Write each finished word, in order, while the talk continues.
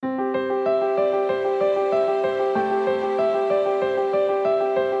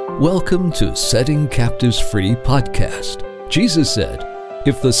Welcome to Setting Captives Free podcast. Jesus said,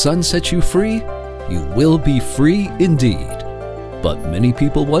 "If the Son sets you free, you will be free indeed." But many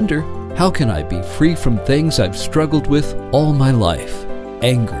people wonder, how can I be free from things I've struggled with all my life?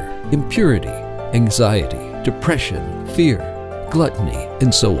 Anger, impurity, anxiety, depression, fear, gluttony,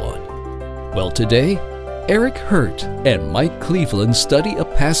 and so on. Well, today, Eric Hurt and Mike Cleveland study a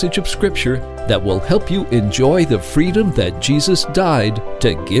passage of Scripture that will help you enjoy the freedom that Jesus died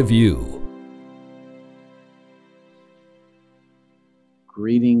to give you.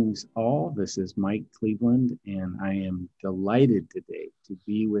 Greetings all, this is Mike Cleveland, and I am delighted today to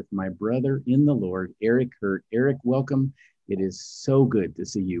be with my brother in the Lord, Eric Hurt. Eric, welcome. It is so good to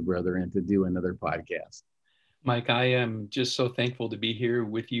see you, brother, and to do another podcast. Mike, I am just so thankful to be here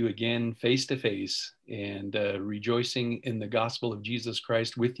with you again, face to face, and rejoicing in the gospel of Jesus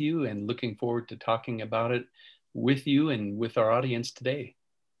Christ with you, and looking forward to talking about it with you and with our audience today.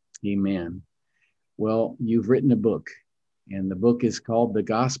 Amen. Well, you've written a book, and the book is called The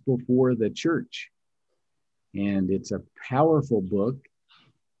Gospel for the Church. And it's a powerful book,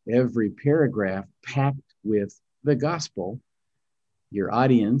 every paragraph packed with the gospel, your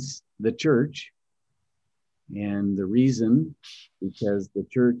audience, the church. And the reason, because the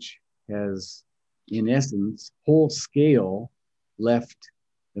church has, in essence, whole scale left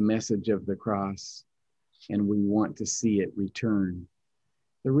the message of the cross, and we want to see it return.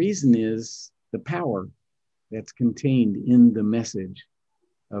 The reason is the power that's contained in the message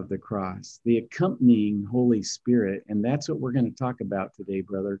of the cross, the accompanying Holy Spirit. And that's what we're going to talk about today,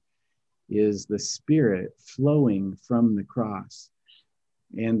 brother, is the Spirit flowing from the cross.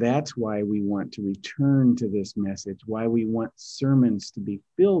 And that's why we want to return to this message, why we want sermons to be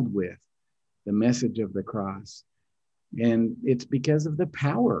filled with the message of the cross. And it's because of the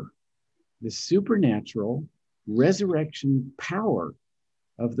power, the supernatural resurrection power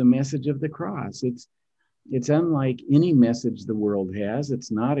of the message of the cross. It's unlike any message the world has.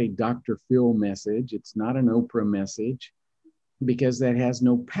 It's not a Dr. Phil message. It's not an Oprah message, because that has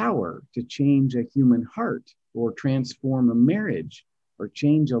no power to change a human heart or transform a marriage or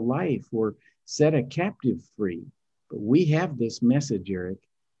change a life, or set a captive free. But we have this message, Eric,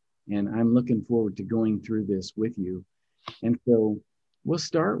 and I'm looking forward to going through this with you. And so we'll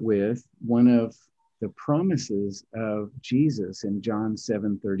start with one of the promises of Jesus in John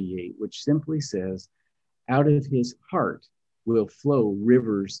 7:38, which simply says, "Out of his heart will flow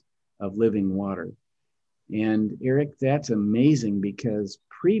rivers of living water." And Eric, that's amazing, because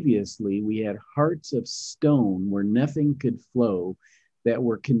previously we had hearts of stone where nothing could flow, that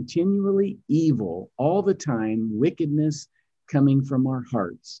were continually evil all the time, wickedness coming from our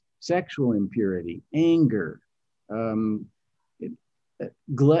hearts, sexual impurity, anger,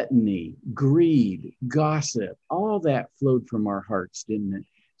 gluttony, greed, gossip, all that flowed from our hearts, didn't it?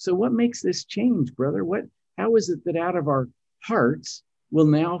 So what makes this change, brother? How is it that out of our hearts will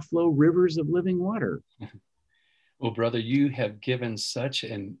now flow rivers of living water? Well, brother, you have given such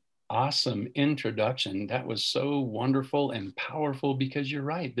an awesome introduction. That was so wonderful and powerful, because you're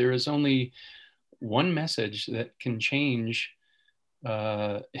right. There is only one message that can change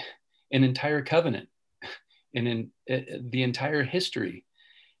an entire covenant and in the entire history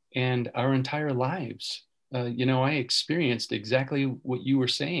and our entire lives. I experienced exactly what you were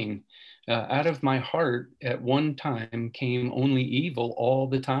saying. Out of my heart at one time came only evil all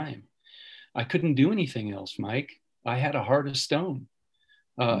the time. I couldn't do anything else, Mike. I had a heart of stone.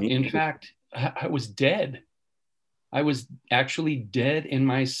 In fact, I was dead. I was actually dead in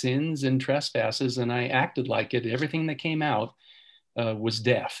my sins and trespasses, and I acted like it. Everything that came out was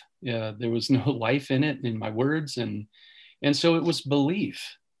death. There was no life in it, in my words, and so it was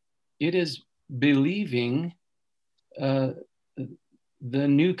belief. It is believing the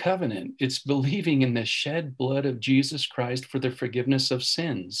new covenant. It's believing in the shed blood of Jesus Christ for the forgiveness of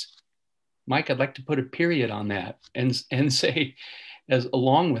sins. Mike, I'd like to put a period on that and say, as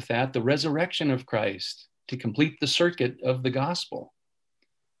along with that, the resurrection of Christ to complete the circuit of the gospel.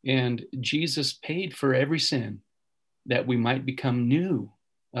 And Jesus paid for every sin that we might become new,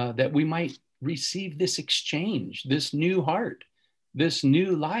 that we might receive this exchange, this new heart, this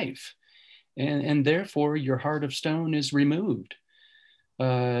new life. And therefore, your heart of stone is removed.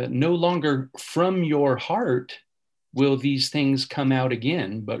 No longer from your heart will these things come out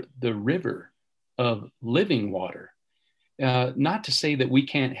again, but the river of living water. Not to say that we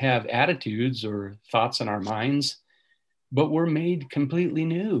can't have attitudes or thoughts in our minds, but we're made completely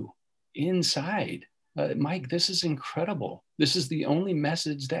new inside. Mike, this is incredible. This is the only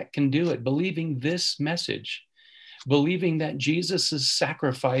message that can do it. Believing this message, believing that Jesus's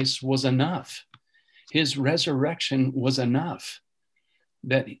sacrifice was enough. His resurrection was enough.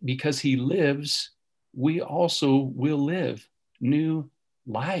 that because he lives, we also will live new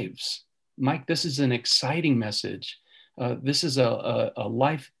lives. Mike, this is an exciting message. This is a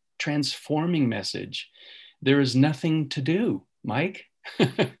life transforming message. There is nothing to do, Mike.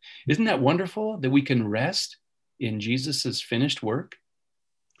 Isn't that wonderful that we can rest in Jesus's finished work?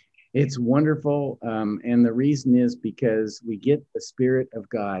 It's wonderful. And the reason is because we get the Spirit of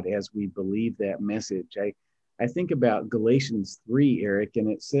God as we believe that message. I think about Galatians 3, Eric, and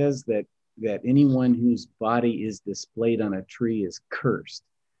it says that anyone whose body is displayed on a tree is cursed.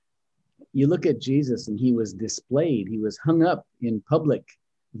 You look at Jesus and he was displayed. He was hung up in public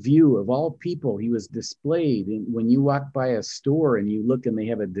view of all people. He was displayed. And when you walk by a store and you look and they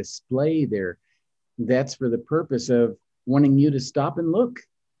have a display there, that's for the purpose of wanting you to stop and look.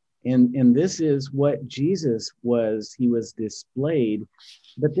 And this is what Jesus was. He was displayed.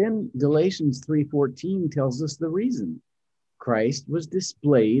 But then Galatians 3:14 tells us the reason. Christ was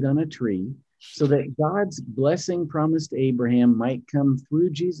displayed on a tree so that God's blessing promised to Abraham might come through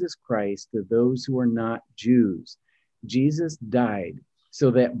Jesus Christ to those who are not Jews. Jesus died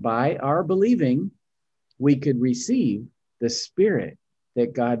so that by our believing, we could receive the Spirit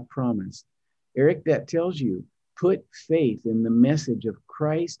that God promised. Eric, that tells you, put faith in the message of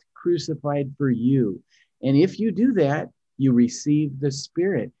Christ crucified for you. And if you do that, you receive the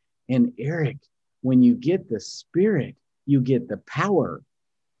Spirit. And Eric, when you get the Spirit, you get the power.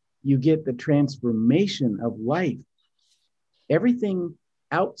 You get the transformation of life. Everything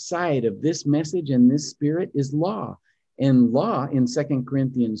outside of this message and this Spirit is law. And law in 2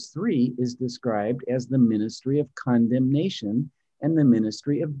 Corinthians 3 is described as the ministry of condemnation and the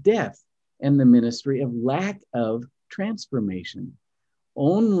ministry of death and the ministry of lack of transformation.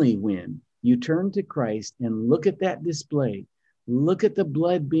 Only when you turn to Christ and look at that display, look at the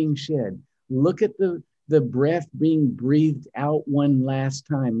blood being shed, look at the breath being breathed out one last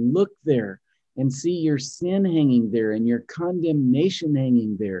time, look there and see your sin hanging there and your condemnation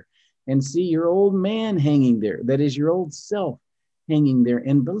hanging there, and see your old man hanging there, that is your old self hanging there,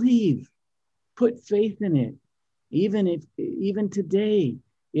 and believe, put faith in it. Even today,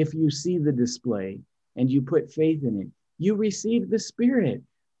 if you see the display and you put faith in it, you receive the Spirit.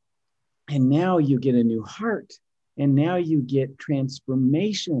 And now you get a new heart. And now you get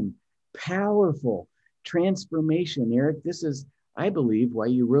transformation, powerful transformation. Eric, this is, I believe, why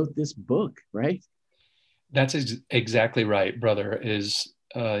you wrote this book, right? That's exactly right, brother.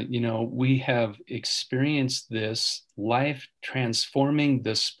 We have experienced this life transforming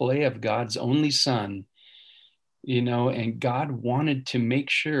display of God's only Son, and God wanted to make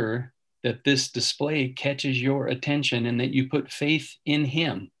sure that this display catches your attention and that you put faith in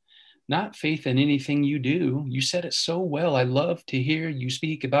him, not faith in anything you do. You said it so well. I love to hear you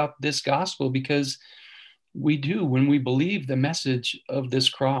speak about this gospel, because we do, when we believe the message of this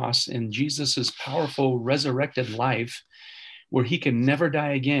cross and Jesus's powerful resurrected life, where he can never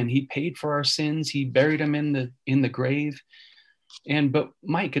die again. He paid for our sins. He buried them in the grave. But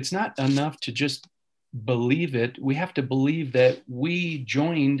Mike, it's not enough to just believe it. We have to believe that we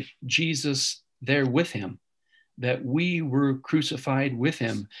joined Jesus there with him, that we were crucified with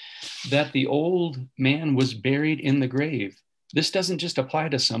him, that the old man was buried in the grave. This doesn't just apply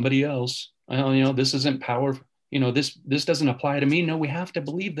to somebody else. This isn't power. This doesn't apply to me. No, we have to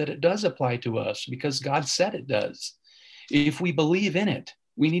believe that it does apply to us because God said it does. If we believe in it,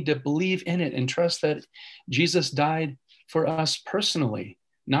 we need to believe in it and trust that Jesus died for us personally,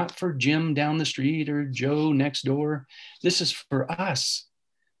 not for Jim down the street or Joe next door. This is for us.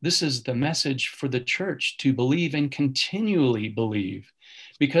 This is the message for the church to believe and continually believe,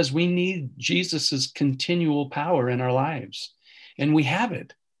 because we need Jesus's continual power in our lives. And we have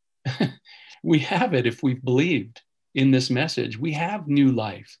it. We have it if we've believed in this message. We have new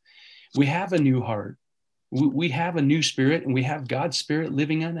life. We have a new heart. We have a new spirit, and we have God's Spirit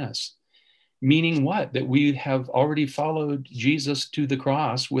living in us. Meaning what? That we have already followed Jesus to the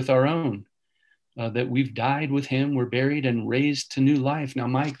cross with our own, that we've died with him, we're buried and raised to new life. Now,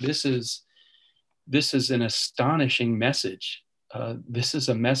 Mike, this is an astonishing message. This is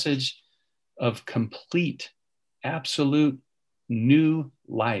a message of complete, absolute new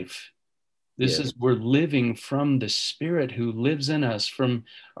life. This is, we're living from the Spirit who lives in us.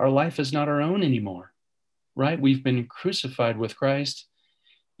 Our life is not our own anymore, right? We've been crucified with Christ,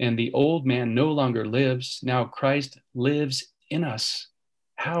 and the old man no longer lives. Now Christ lives in us.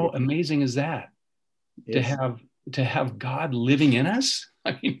 How amazing is that? Yes. To have God living in us.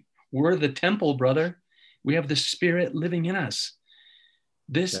 I mean, we're the temple, brother. We have the Spirit living in us.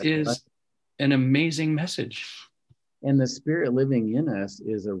 This is an amazing message. And the Spirit living in us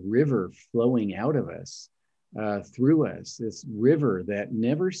is a river flowing out of us. through us, this river that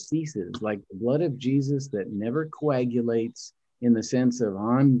never ceases, like the blood of Jesus that never coagulates, in the sense of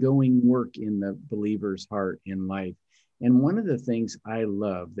ongoing work in the believer's heart in life. And one of the things I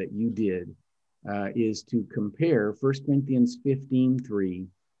love that you did is to compare 1 Corinthians 15:3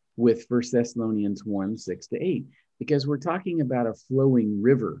 with 1 Thessalonians 1:6-8, because we're talking about a flowing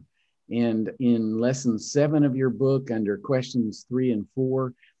river. And in lesson 7 of your book, under questions 3 and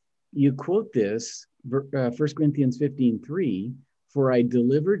 4, you quote this, 1 Corinthians 15:3, for I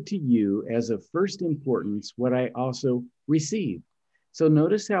delivered to you as of first importance what I also received. So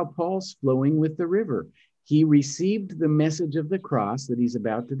notice how Paul's flowing with the river. He received the message of the cross that he's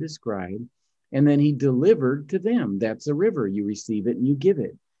about to describe, and then he delivered to them. That's a river. You receive it and you give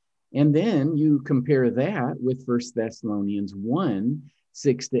it. And then you compare that with 1 Thessalonians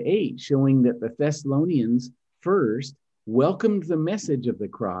 1:6-8, showing that the Thessalonians first welcomed the message of the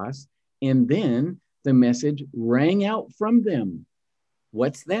cross, and then the message rang out from them.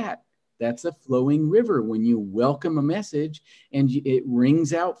 What's that? That's a flowing river. When you welcome a message and it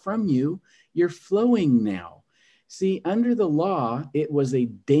rings out from you, you're flowing now. See, under the law, it was a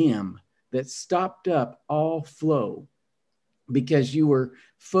dam that stopped up all flow, because you were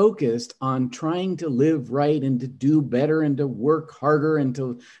focused on trying to live right and to do better and to work harder and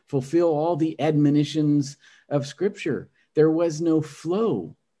to fulfill all the admonitions of Scripture. There was no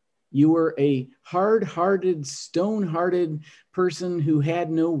flow. You were a hard-hearted, stone-hearted person who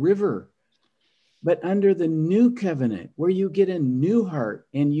had no river. But under the new covenant, where you get a new heart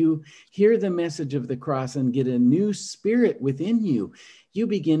and you hear the message of the cross and get a new spirit within you, you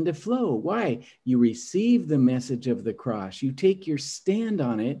begin to flow. Why? You receive the message of the cross, you take your stand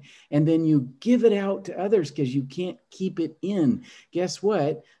on it, and then you give it out to others because you can't keep it in. Guess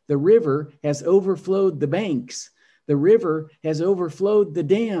what? The river has overflowed the banks. The river has overflowed the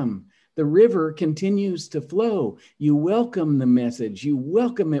dam. The river continues to flow. You welcome the message. You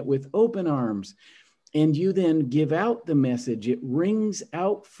welcome it with open arms, and you then give out the message. It rings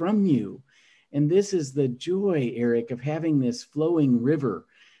out from you. And this is the joy, Eric, of having this flowing river,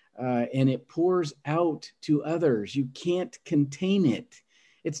 and it pours out to others. You can't contain it.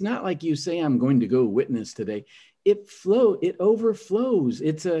 It's not like you say, I'm going to go witness today. It overflows.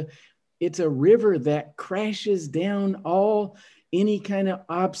 It's a river that crashes down any kind of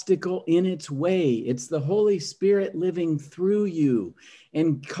obstacle in its way. It's the Holy Spirit living through you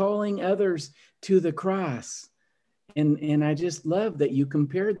and calling others to the cross. And I just love that you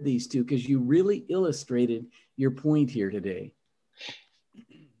compared these two, because you really illustrated your point here today.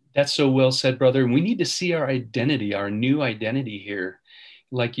 That's so well said, brother. We need to see our identity, our new identity here.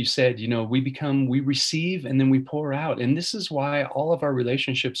 Like you said, we receive and then we pour out. And this is why all of our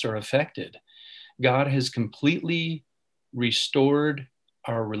relationships are affected. God has completely restored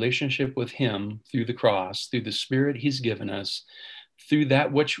our relationship with him through the cross, through the Spirit he's given us, through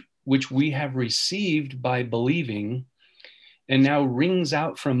that which we have received by believing, and now rings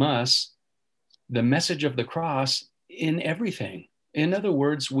out from us the message of the cross in everything. In other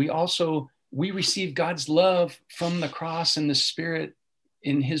words, we receive God's love from the cross and the Spirit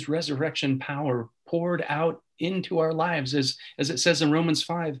in his resurrection power poured out into our lives, as it says in Romans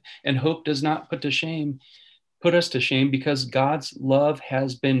 5, and hope does not put us to shame, because God's love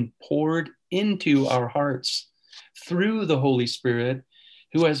has been poured into our hearts through the Holy Spirit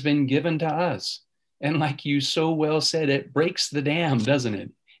who has been given to us. And like you so well said, it breaks the dam, doesn't it?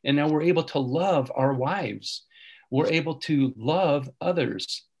 And now we're able to love our wives. We're able to love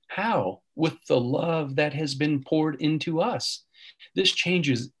others. How? With the love that has been poured into us. This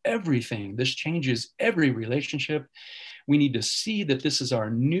changes everything. This changes every relationship. We need to see that this is our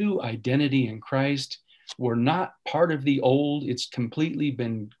new identity in Christ. We're not part of the old. It's completely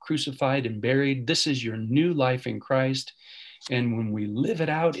been crucified and buried. This is your new life in Christ. And when we live it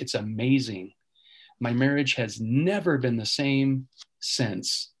out, it's amazing. My marriage has never been the same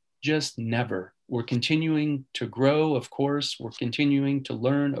since, just never. We're continuing to grow, of course. We're continuing to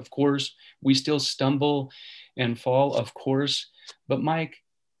learn, of course. We still stumble and fall, of course. But Mike,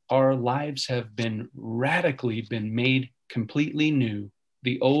 our lives have been radically made completely new.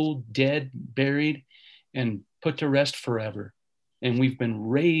 The old, dead, buried, and put to rest forever. And we've been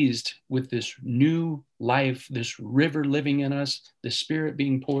raised with this new life, this river living in us, the Spirit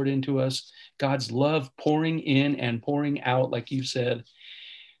being poured into us, God's love pouring in and pouring out, like you said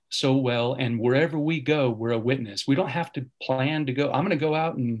so well. And wherever we go, we're a witness. We don't have to plan to go. I'm going to go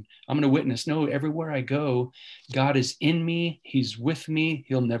out and I'm going to witness. No, everywhere I go, God is in me. He's with me.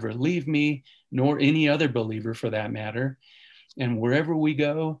 He'll never leave me, nor any other believer for that matter. And wherever we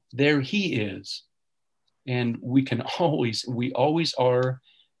go, there he is. And we always are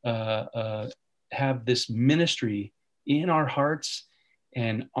have this ministry in our hearts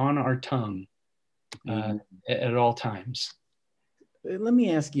and on our tongue at all times. Let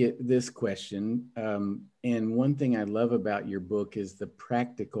me ask you this question. And one thing I love about your book is the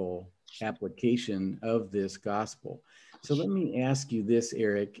practical application of this gospel. So let me ask you this,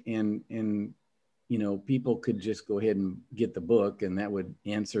 Eric, and you know, people could just go ahead and get the book, and that would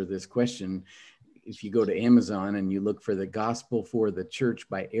answer this question. If you go to Amazon and you look for The Gospel for the Church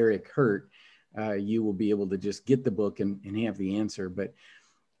by Eric Hurt, you will be able to just get the book and have the answer. But,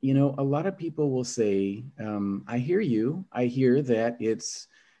 you know, a lot of people will say, I hear you. I hear that it's,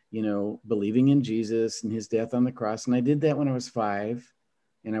 you know, believing in Jesus and his death on the cross. And I did that when I was 5,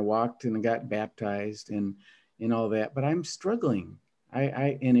 and I walked and I got baptized and all that, but I'm struggling.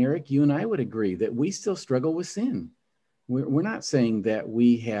 And Eric, you and I would agree that we still struggle with sin. We're not saying that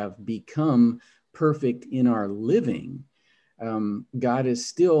we have become perfect in our living. God is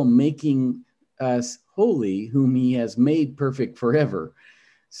still making us holy, whom he has made perfect forever.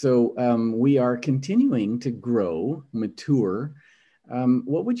 So we are continuing to grow, mature.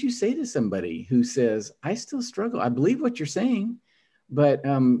 What would you say to somebody who says, I still struggle? I believe what you're saying, but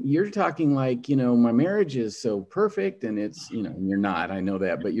you're talking like, you know, my marriage is so perfect, and it's, you know, and you're not, I know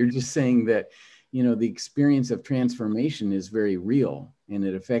that, but you're just saying that, you know, the experience of transformation is very real and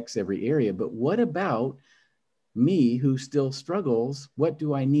it affects every area. But what about me who still struggles? What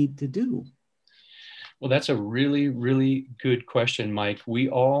do I need to do? Well, that's a really, really good question, Mike. We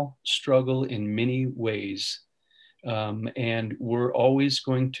all struggle in many ways. And we're always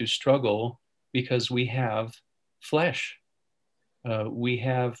going to struggle because we have flesh. We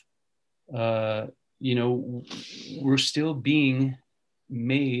have, you know, we're still being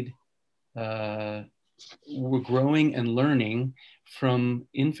made, we're growing and learning from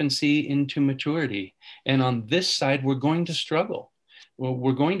infancy into maturity. And on this side, we're going to struggle. Well,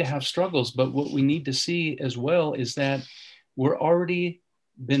 we're going to have struggles, but what we need to see as well is that we've already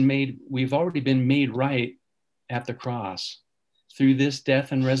been made right at the cross through this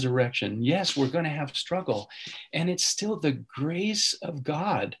death and resurrection. Yes, we're going to have struggle, and it's still the grace of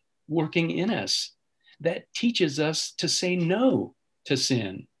God working in us that teaches us to say no to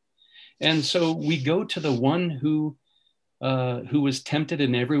sin. And so we go to the one who was tempted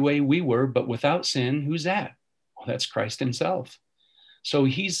in every way we were, but without sin. Who's that? Well, that's Christ himself. So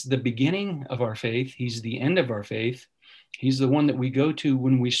he's the beginning of our faith. He's the end of our faith. He's the one that we go to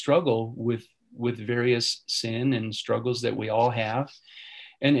when we struggle with various sin and struggles that we all have.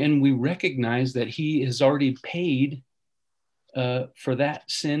 And we recognize that he has already paid for that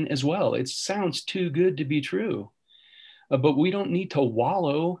sin as well. It sounds too good to be true, but we don't need to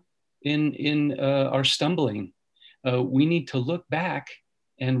wallow in our stumbling. We need to look back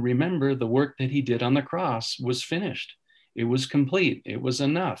and remember the work that he did on the cross was finished. It was complete. It was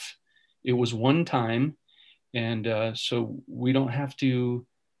enough. It was one time. And so we don't have to,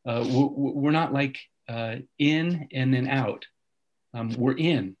 we're not like in and then out.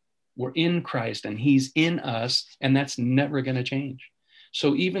 We're in Christ, and he's in us, and that's never going to change.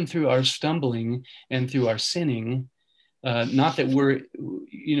 So even through our stumbling and through our sinning, not that we're,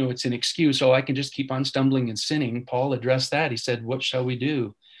 you know, it's an excuse. Oh, I can just keep on stumbling and sinning. Paul addressed that. He said, what shall we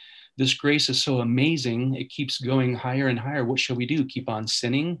do? This grace is so amazing. It keeps going higher and higher. What shall we do? Keep on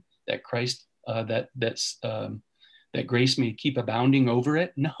sinning that Christ, that grace may keep abounding over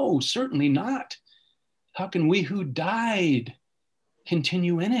it? No, certainly not. How can we who died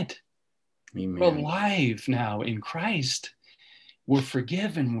continue in it? Amen. We're alive now in Christ. We're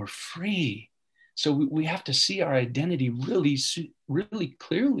forgiven. We're free. So we have to see our identity really, really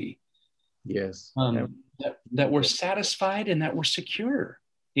clearly. Yes. That we're satisfied and that we're secure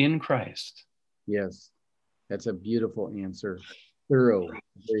in Christ. Yes. That's a beautiful answer. Thorough,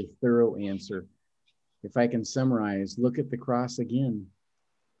 very thorough answer. If I can summarize, look at the cross again.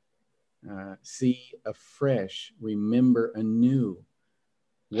 See afresh, remember anew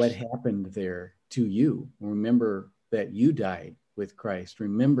what happened there to you. Remember that you died with Christ.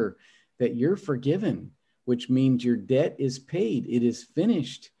 Remember that you're forgiven, which means your debt is paid. It is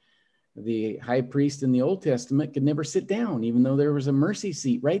finished. The high priest in the Old Testament could never sit down, even though there was a mercy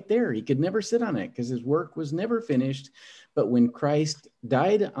seat right there. He could never sit on it because his work was never finished. But when Christ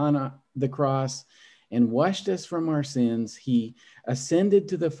died on the cross and washed us from our sins, he ascended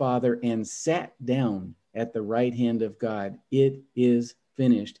to the Father and sat down at the right hand of God. It is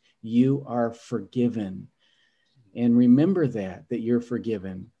finished. You are forgiven. And remember that you're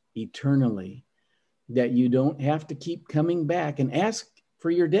forgiven eternally, that you don't have to keep coming back and ask for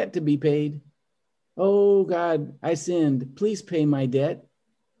your debt to be paid. Oh God, I sinned. Please pay my debt.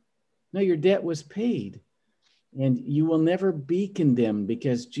 No, your debt was paid, and you will never be condemned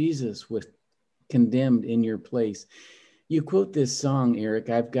because Jesus was condemned in your place. You quote this song, Eric,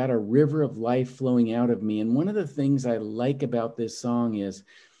 "I've got a river of life flowing out of me." And one of the things I like about this song is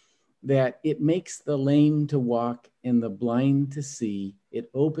that it makes the lame to walk and the blind to see. It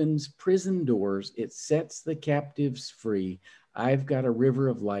opens prison doors. It sets the captives free. I've got a river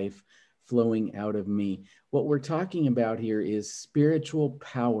of life flowing out of me. What we're talking about here is spiritual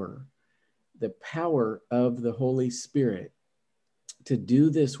power, the power of the Holy Spirit to do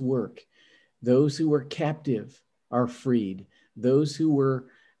this work. Those who were captive are freed. Those who were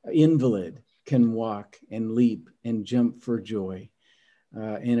invalid can walk and leap and jump for joy.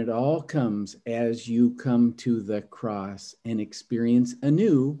 And it all comes as you come to the cross and experience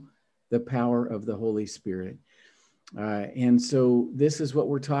anew the power of the Holy Spirit. And so this is what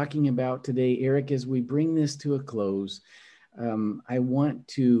we're talking about today. Eric, as we bring this to a close, I want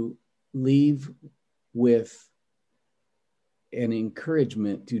to leave with an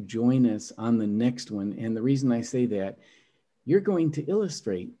encouragement to join us on the next one. And the reason I say that, you're going to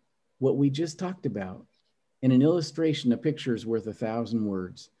illustrate what we just talked about. And an illustration, a picture is worth 1,000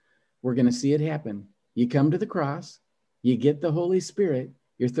 words. We're going to see it happen. You come to the cross, you get the Holy Spirit,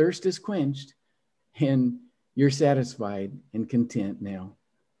 your thirst is quenched, and you're satisfied and content now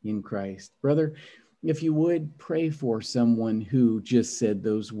in Christ. Brother, if you would pray for someone who just said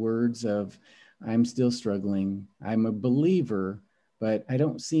those words of, "I'm still struggling. I'm a believer, but I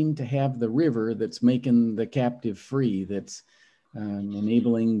don't seem to have the river that's making the captive free, that's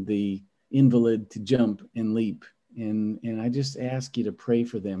enabling the invalid to jump and leap." And I just ask you to pray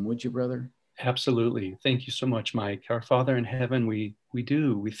for them. Would you, brother? Absolutely. Thank you so much, Mike. Our Father in heaven, we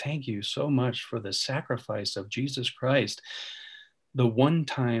thank you so much for the sacrifice of Jesus Christ, the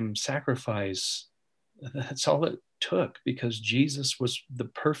one-time sacrifice. That's all it took, because Jesus was the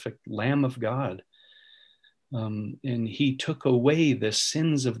perfect Lamb of God. And he took away the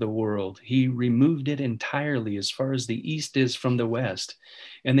sins of the world. He removed it entirely as far as the east is from the west,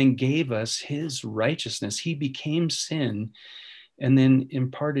 and then gave us his righteousness. He became sin and then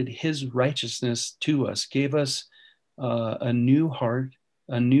imparted his righteousness to us, gave us a new heart,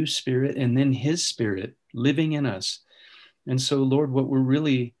 a new spirit, and then his spirit living in us. And so, Lord, what we're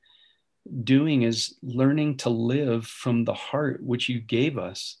really doing is learning to live from the heart which you gave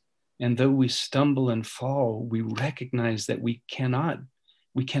us. And though we stumble and fall, we recognize that we cannot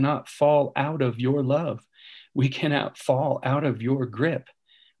fall out of your love. We cannot fall out of your grip.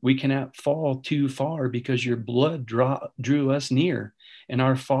 We cannot fall too far, because your blood drew us near, and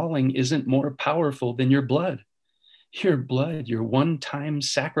our falling isn't more powerful than your blood. Your blood, your one-time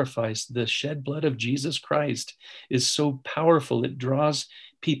sacrifice, the shed blood of Jesus Christ, is so powerful. It draws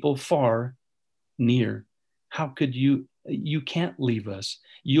people far near. How could you can't leave us.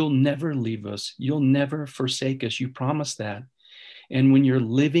 You'll never leave us. You'll never forsake us. You promised that. And when you're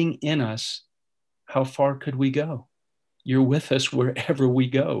living in us, how far could we go? You're with us wherever we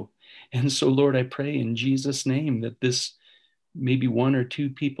go. And so, Lord, I pray in Jesus' name that this maybe one or two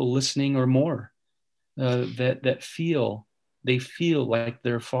people listening or more that feel like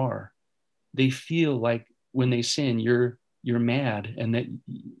they're far. They feel like when they sin, you're mad, and that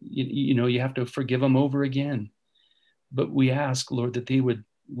you have to forgive them over again. But we ask, Lord, that they would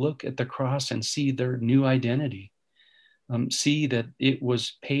look at the cross and see their new identity, see that it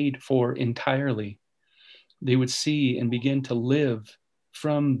was paid for entirely. They would see and begin to live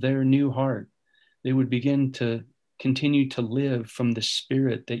from their new heart. They would begin to continue to live from the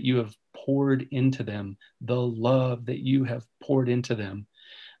Spirit that you have poured into them, the love that you have poured into them,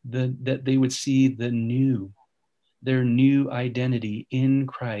 that they would see their new identity in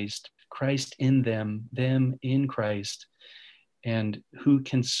Christ, Christ in them in Christ. And who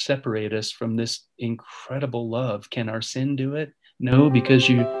can separate us from this incredible love? Can our sin do it? No, because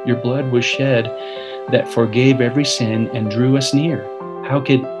your blood was shed that forgave every sin and drew us near. How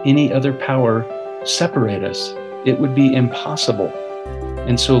could any other power separate us? It would be impossible.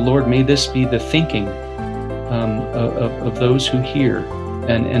 And so, Lord, may this be the thinking of those who hear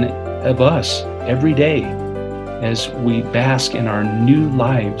and of us every day as we bask in our new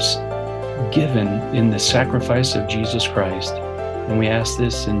lives given in the sacrifice of Jesus Christ. And we ask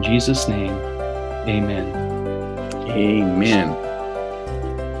this in Jesus' name. Amen. Amen.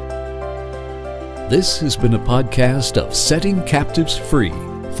 This has been a podcast of Setting Captives Free.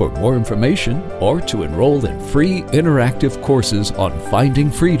 For more information or to enroll in free interactive courses on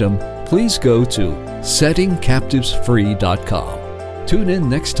finding freedom, please go to settingcaptivesfree.com. Tune in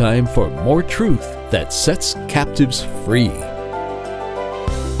next time for more truth that sets captives free.